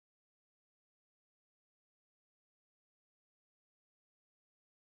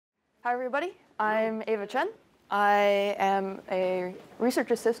Hi, everybody. I'm Ava Chen. I am a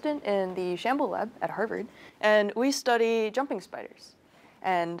research assistant in the Shamble lab at Harvard, and we study jumping spiders.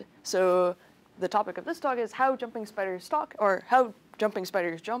 And so the topic of this talk is how jumping spiders talk, or how jumping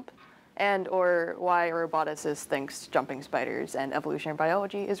spiders jump, and or why a roboticist thinks jumping spiders and evolutionary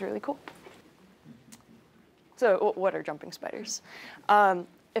biology is really cool. So what are jumping spiders?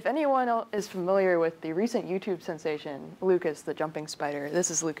 If anyone is familiar with the recent YouTube sensation, Lucas the jumping spider,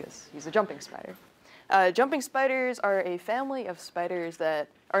 this is Lucas. He's a jumping spider. Jumping spiders are a family of spiders that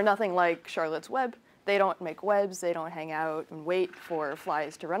are nothing like Charlotte's Web. They don't make webs, they don't hang out and wait for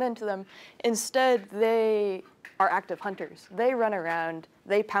flies to run into them. Instead, they are active hunters. They run around,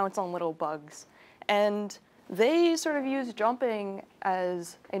 they pounce on little bugs, and they sort of use jumping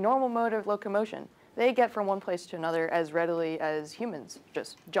as a normal mode of locomotion. They get from one place to another as readily as humans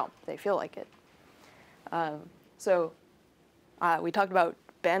just jump. They feel like it. We talked about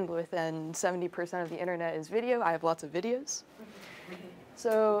bandwidth, and 70% of the internet is video. I have lots of videos.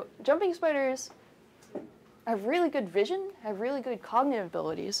 So jumping spiders have really good vision, have really good cognitive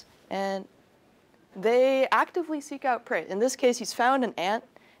abilities, and they actively seek out prey. In this case, he's found an ant,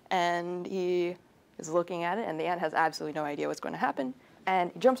 and he is looking at it, and the ant has absolutely no idea what's going to happen, and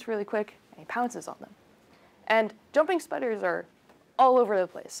he jumps really quick, and he pounces on them. And jumping spiders are all over the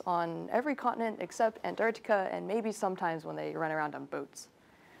place, on every continent except Antarctica, and maybe sometimes when they run around on boats.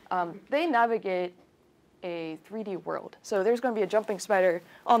 They navigate a 3D world. So there's going to be a jumping spider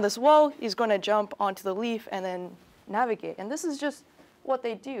on this wall. He's going to jump onto the leaf and then navigate. And this is just what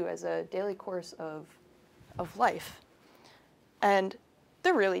they do as a daily course of life. And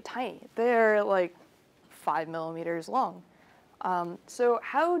they're really tiny. They're like 5 millimeters long. So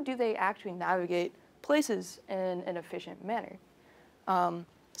how do they actually navigate places in an efficient manner?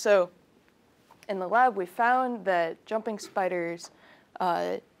 So in the lab, we found that jumping spiders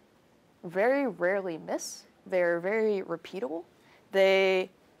very rarely miss. They're very repeatable. They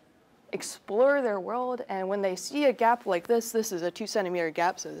explore their world, and when they see a gap like this is a 2-centimeter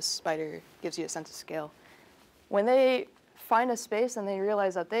gap, so this spider gives you a sense of scale. When they find a space and they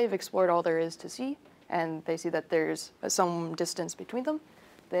realize that they've explored all there is to see, and they see that there's some distance between them,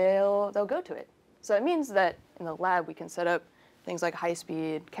 they'll go to it. So it means that in the lab we can set up things like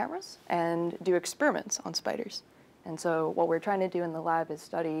high-speed cameras and do experiments on spiders. And so what we're trying to do in the lab is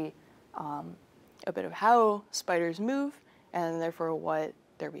study a bit of how spiders move and therefore what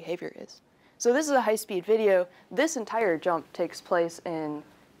their behavior is. So this is a high-speed video. This entire jump takes place in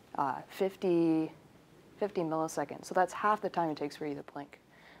 50 milliseconds. So that's half the time it takes for you to blink.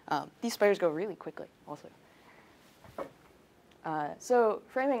 These spiders go really quickly also. So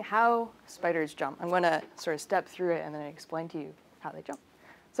framing how spiders jump, I'm going to sort of step through it and then explain to you how they jump.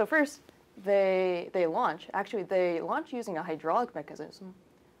 So first, they launch. Actually, they launch using a hydraulic mechanism.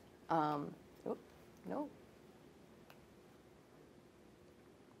 No.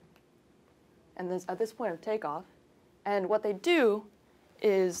 And at this point of takeoff, and what they do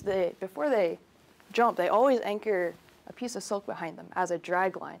is before they jump, they always anchor a piece of silk behind them as a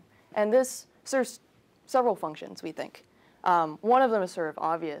drag line. And this serves several functions, we think. One of them is sort of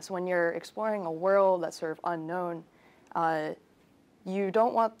obvious. When you're exploring a world that's sort of unknown, you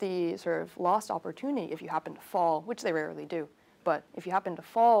don't want the sort of lost opportunity if you happen to fall, which they rarely do. But if you happen to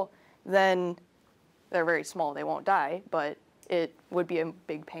fall, then they're very small. They won't die, but it would be a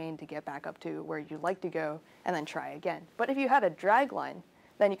big pain to get back up to where you'd like to go and then try again. But if you had a drag line,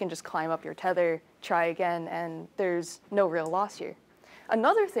 then you can just climb up your tether, try again, and there's no real loss here.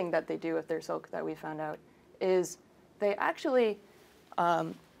 Another thing that they do with their silk that we found out is they actually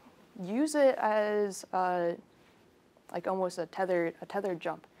use it as like almost a tethered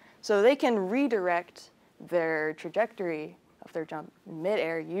jump. So they can redirect their trajectory of their jump in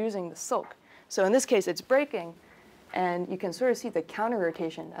midair using the silk. So in this case, it's braking, and you can sort of see the counter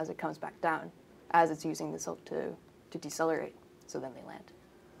rotation as it comes back down as it's using the silk to decelerate. So then they land.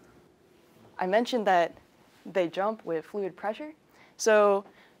 I mentioned that they jump with fluid pressure. So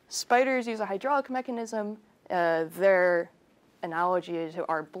spiders use a hydraulic mechanism. Their analogy to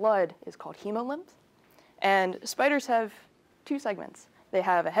our blood is called hemolymph. And spiders have 2 segments. They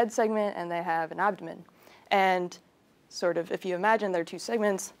have a head segment and they have an abdomen. And sort of, if you imagine their 2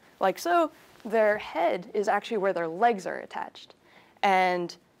 segments like so, their head is actually where their legs are attached.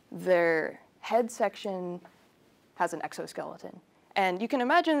 And their head section has an exoskeleton. And you can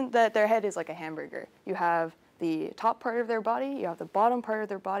imagine that their head is like a hamburger. You have the top part of their body, you have the bottom part of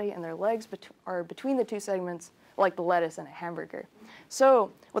their body, and their legs are between the 2 segments like the lettuce in a hamburger.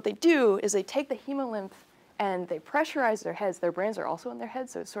 So what they do is they take the hemolymph and they pressurize their heads. Their brains are also in their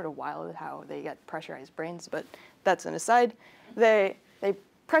heads, so it's sort of wild how they get pressurized brains, but that's an aside. They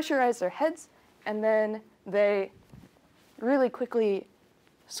pressurize their heads, and then they really quickly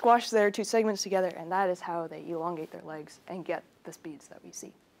squash their two segments together, and that is how they elongate their legs and get the speeds that we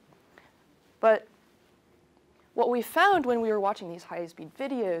see. But what we found when we were watching these high-speed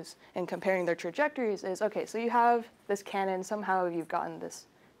videos and comparing their trajectories is, okay, so you have this cannon, somehow you've gotten this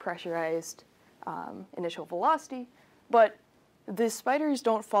pressurized initial velocity, but the spiders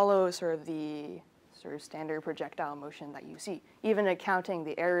don't follow sort of the standard projectile motion that you see, even accounting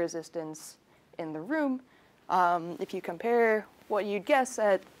the air resistance in the room. If you compare what you'd guess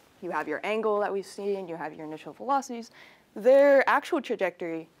at, you have your angle that we see and you have your initial velocities, their actual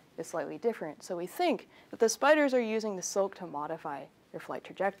trajectory is slightly different. So we think that the spiders are using the silk to modify their flight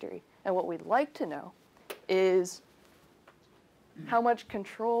trajectory. And what we'd like to know is how much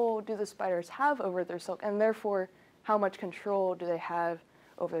control do the spiders have over their silk, and therefore how much control do they have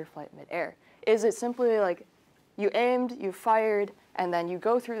over their flight midair? Is it simply like you aimed, you fired, and then you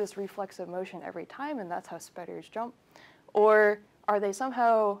go through this reflexive motion every time, and that's how spiders jump? Or are they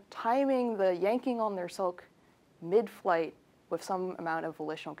somehow timing the yanking on their silk mid-flight with some amount of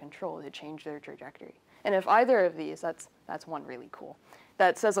volitional control to change their trajectory? And if either of these, that's one really cool.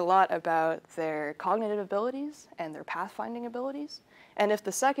 That says a lot about their cognitive abilities and their pathfinding abilities. And if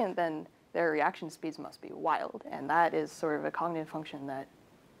the second, then their reaction speeds must be wild. And that is sort of a cognitive function that,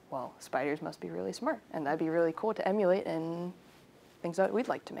 well, spiders must be really smart. And that'd be really cool to emulate in things that we'd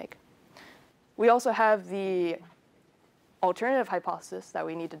like to make. We also have the alternative hypothesis that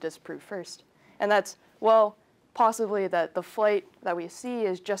we need to disprove first. And that's, well, possibly that the flight that we see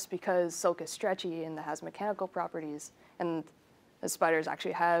is just because silk is stretchy and it has mechanical properties, and the spiders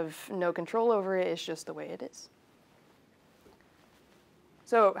actually have no control over it. It's just the way it is.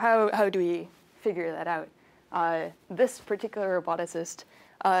 So how do we figure that out? This particular roboticist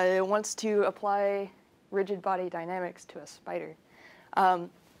wants to apply rigid body dynamics to a spider.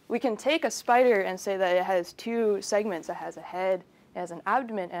 We can take a spider and say that it has two segments. It has a head, it has an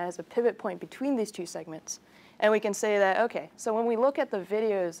abdomen, and it has a pivot point between these two segments. And we can say that, okay, so when we look at the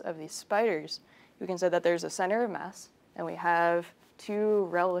videos of these spiders, we can say that there's a center of mass, and we have two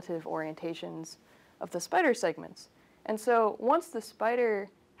relative orientations of the spider segments. And so once the spider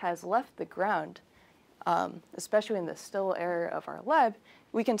has left the ground, especially in the still air of our lab,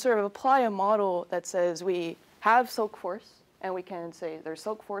 we can sort of apply a model that says we have silk force, and we can say there's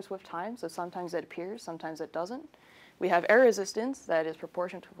silk force with time, so sometimes it appears, sometimes it doesn't. We have air resistance that is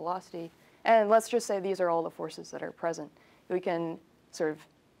proportional to velocity, and let's just say these are all the forces that are present. We can sort of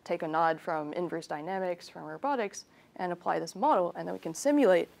take a nod from inverse dynamics, from robotics, and apply this model, and then we can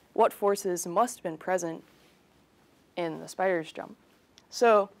simulate what forces must have been present in the spider's jump.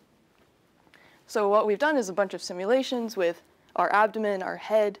 So what we've done is a bunch of simulations with our abdomen, our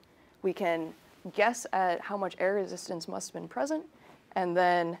head. We can guess at how much air resistance must have been present, and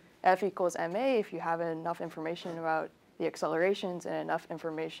then F equals ma if you have enough information about the accelerations and enough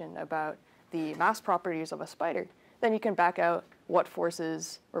information about the mass properties of a spider, then you can back out what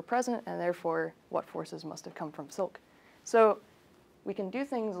forces were present and therefore what forces must have come from silk. So we can do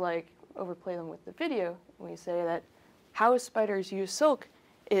things like overplay them with the video. We say that how spiders use silk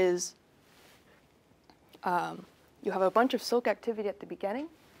is you have a bunch of silk activity at the beginning,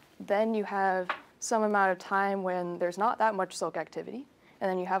 then you have some amount of time when there's not that much silk activity, and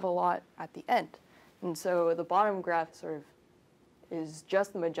then you have a lot at the end. And so the bottom graph sort of is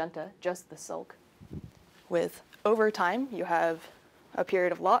just the magenta, just the silk, with over time you have a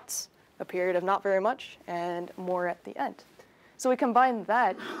period of lots, a period of not very much, and more at the end. So we combine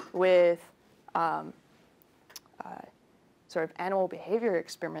that with sort of animal behavior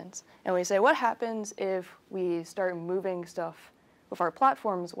experiments, and we say, what happens if we start moving stuff with our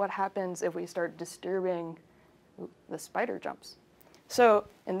platforms? What happens if we start disturbing the spider jumps? So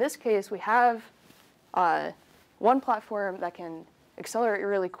in this case, we have one platform that can accelerate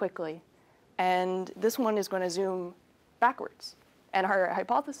really quickly, and this one is going to zoom backwards. And our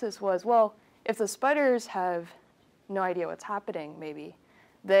hypothesis was, well, if the spiders have no idea what's happening, maybe,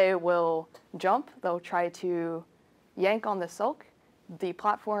 they will jump, they'll try to yank on the silk, the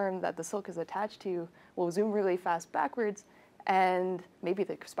platform that the silk is attached to will zoom really fast backwards, and maybe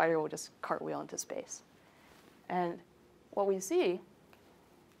the spider will just cartwheel into space. And what we see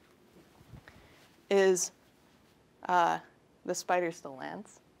is the spider still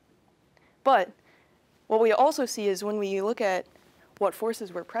lands. But what we also see is when we look at what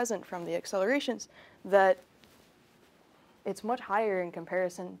forces were present from the accelerations, that it's much higher in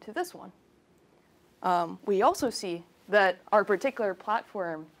comparison to this one. We also see that our particular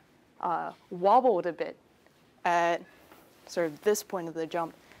platform wobbled a bit at sort of this point of the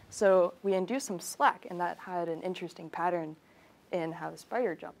jump. So we induced some slack, and that had an interesting pattern in how the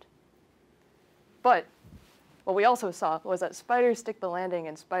spider jumped. But what we also saw was that spiders stick the landing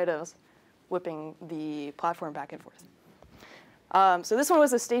in spite of whipping the platform back and forth. So this one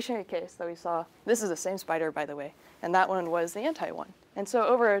was a stationary case that we saw. This is the same spider, by the way, and that one was the anti-one. And so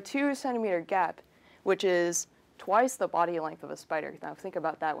over a 2-centimeter gap, which is twice the body length of a spider. Now think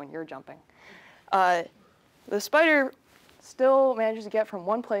about that when you're jumping. The spider still manages to get from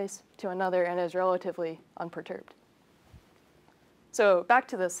one place to another and is relatively unperturbed. So back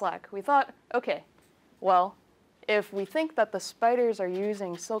to the slack. We thought, okay, well, if we think that the spiders are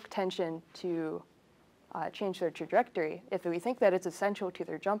using silk tension to change their trajectory, if we think that it's essential to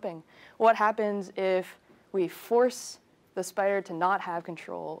their jumping, what happens if we force the spider to not have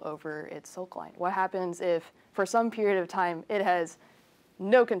control over its silk line? What happens if, for some period of time, it has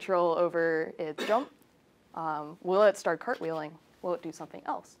no control over its jump? Will it start cartwheeling? Will it do something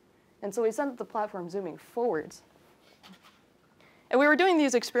else? And so we sent the platform zooming forwards. And we were doing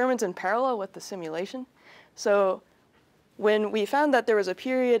these experiments in parallel with the simulation. So when we found that there was a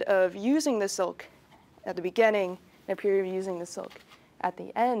period of using the silk at the beginning and a period of using the silk at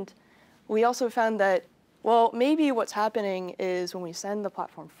the end, we also found that, well, maybe what's happening is when we send the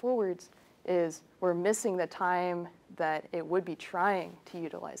platform forwards is we're missing the time that it would be trying to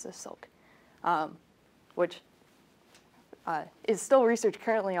utilize this silk, which is still research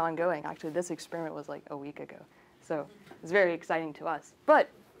currently ongoing. Actually, this experiment was like a week ago. So it's very exciting to us. But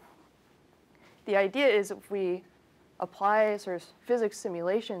the idea is if we apply sort of physics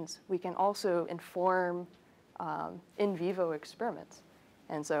simulations, we can also inform in vivo experiments.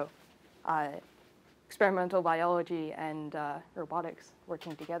 And so experimental biology and robotics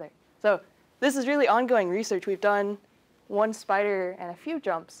working together. So this is really ongoing research. We've done one spider and a few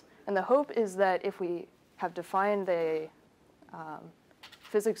jumps. And the hope is that if we have defined a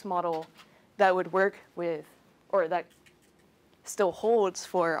physics model that would work with, or that still holds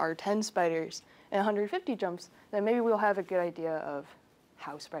for our 10 spiders and 150 jumps, then maybe we'll have a good idea of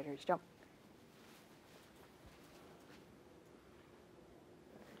how spiders jump.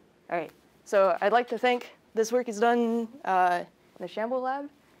 All right, so I'd like to thank, this work is done in the Shambo lab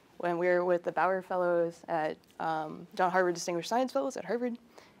when we were with the Bauer Fellows at John Harvard Distinguished Science Fellows at Harvard,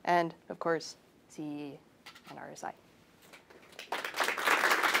 and of course, CEE and RSI.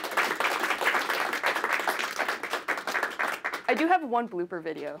 I do have one blooper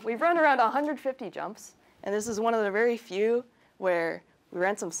video. We've run around 150 jumps, and this is one of the very few where we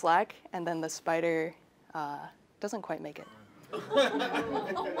ran some slack, and then the spider doesn't quite make it.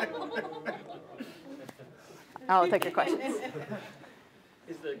 I'll take your questions.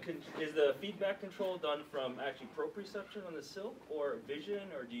 Is the feedback control done from actually proprioception on the silk, or vision,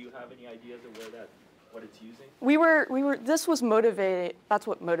 or do you have any ideas of what it's using? This was motivated, that's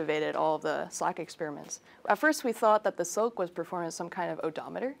what motivated all of the slack experiments. At first we thought that the silk was performing some kind of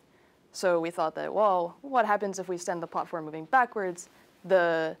odometer. So we thought that, well, what happens if we send the platform moving backwards?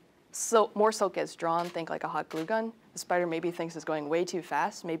 More silk gets drawn, think like a hot glue gun. The spider maybe thinks it's going way too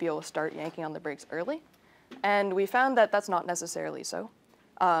fast. Maybe it will start yanking on the brakes early. And we found that that's not necessarily so.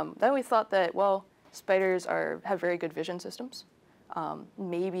 Then we thought that, well, spiders have very good vision systems.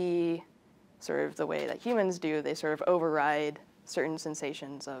 Maybe sort of the way that humans do, they sort of override certain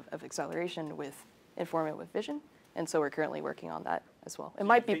sensations of acceleration with informant with vision. And so we're currently working on that as well. It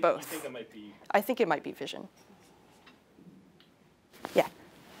might be both. You think it might be? I think it might be vision. Yeah.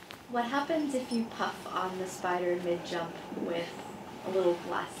 What happens if you puff on the spider mid-jump with a little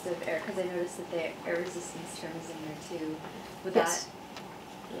blast of air? Because I noticed that the air resistance term is in there too. Would yes.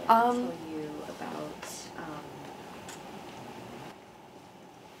 that tell you about?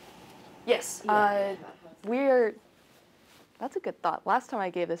 Yes. That's a good thought. Last time I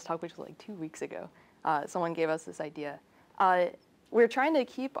gave this talk, which was like 2 weeks ago, someone gave us this idea. We're trying to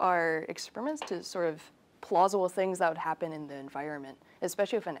keep our experiments to sort of plausible things that would happen in the environment,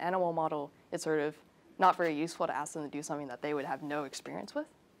 especially if an animal model is sort of not very useful to ask them to do something that they would have no experience with.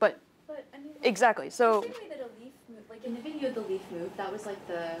 But I mean, exactly. So the same way that a leaf moved, like in the video, the leaf moved. That was like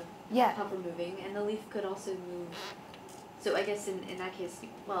the puffer moving, and the leaf could also move. So I guess in that case,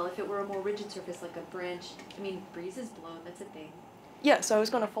 well, if it were a more rigid surface like a branch, I mean, breezes blow. That's a thing. Yeah. So I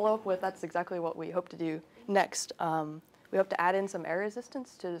was going to follow up with that's exactly what we hope to do next. We hope to add in some air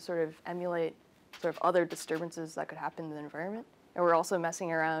resistance to sort of emulate sort of other disturbances that could happen in the environment. And we're also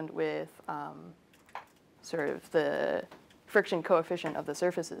messing around with sort of the friction coefficient of the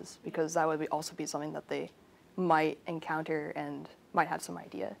surfaces, because that would also be something that they might encounter and might have some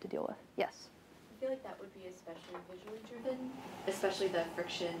idea to deal with. Yes? I feel like that would be especially visually driven, especially the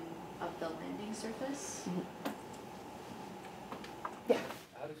friction of the landing surface. Mm-hmm. Yeah.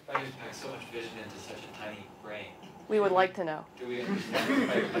 How do spiders you pack so much vision into such a tiny brain? We would like to know. Do we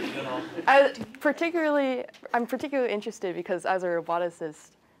understand vision at all? I'm particularly interested because as a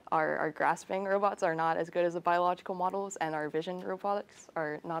roboticist, our grasping robots are not as good as the biological models, and our vision robotics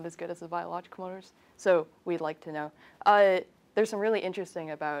are not as good as the biological models. So we'd like to know. There's some really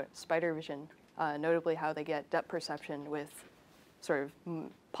interesting about spider vision, notably how they get depth perception with sort of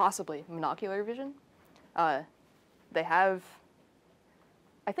possibly monocular vision. They have,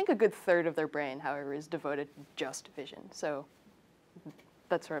 I think, a good third of their brain, however, is devoted to just vision. So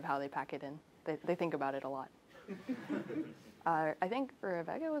that's sort of how they pack it in. They think about it a lot. I think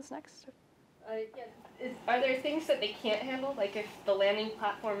Rebecca was next. Are there things that they can't handle? Like if the landing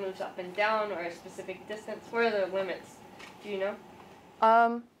platform moves up and down or a specific distance, where are the limits? Do you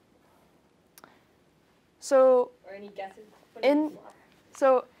know? So or any guesses?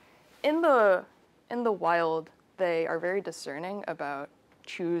 in the wild, they are very discerning about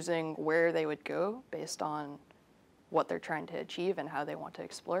choosing where they would go based on what they're trying to achieve and how they want to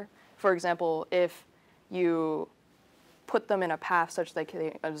explore. For example, if you put them in a path such that they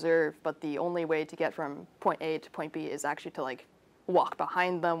can observe, but the only way to get from point A to point B is actually to like walk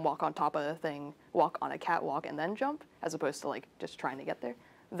behind them, walk on top of the thing, walk on a catwalk, and then jump, as opposed to like just trying to get there.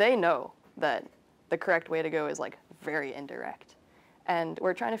 They know that the correct way to go is like very indirect. And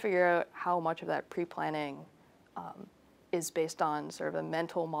we're trying to figure out how much of that pre-planning is based on sort of a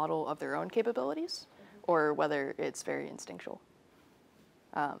mental model of their own capabilities, or whether it's very instinctual.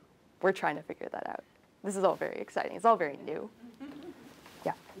 We're trying to figure that out. This is all very exciting. It's all very new.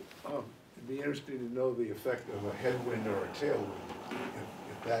 Yeah. It'd be interesting to know the effect of a headwind or a tailwind,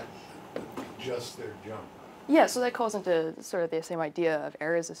 if that adjusts their jump. Yeah, so that calls into sort of the same idea of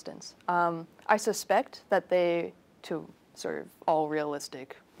air resistance. I suspect that they, to sort of all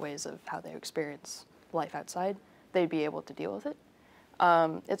realistic ways of how they experience life outside, they'd be able to deal with it.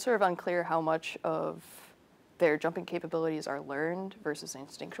 It's sort of unclear how much of their jumping capabilities are learned versus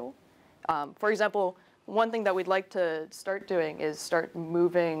instinctual. For example, one thing that we'd like to start doing is start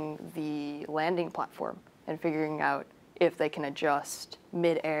moving the landing platform and figuring out if they can adjust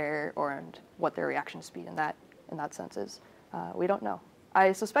mid-air or what their reaction speed in that sense is. We don't know.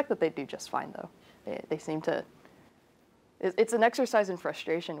 I suspect that they do just fine, though. They seem to. It's an exercise in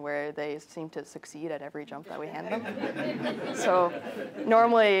frustration where they seem to succeed at every jump that we hand them. So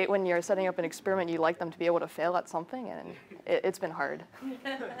normally when you're setting up an experiment, you like them to be able to fail at something, and it's been hard.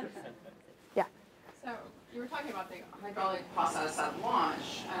 Yeah. So you were talking about the hydraulic process at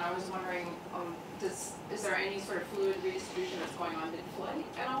launch, and I was wondering, is there any sort of fluid redistribution that's going on mid-flight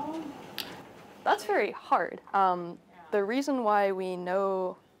at all? That's very hard. The reason why we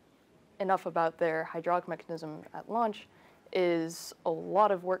know enough about their hydraulic mechanism at launch is a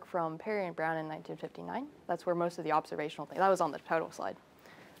lot of work from Perry and Brown in 1959. That's where most of the observational thing, that was on the total slide.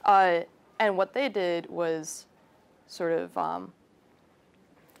 And what they did was sort of,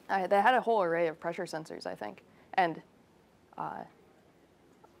 they had a whole array of pressure sensors, I think. And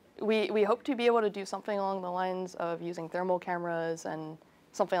we hope to be able to do something along the lines of using thermal cameras and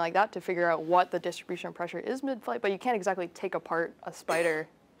something like that to figure out what the distribution of pressure is mid-flight, but you can't exactly take apart a spider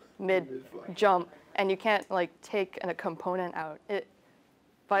mid-jump, and you can't like take a component out.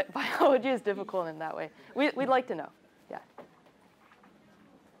 Biology is difficult in that way. We'd like to know.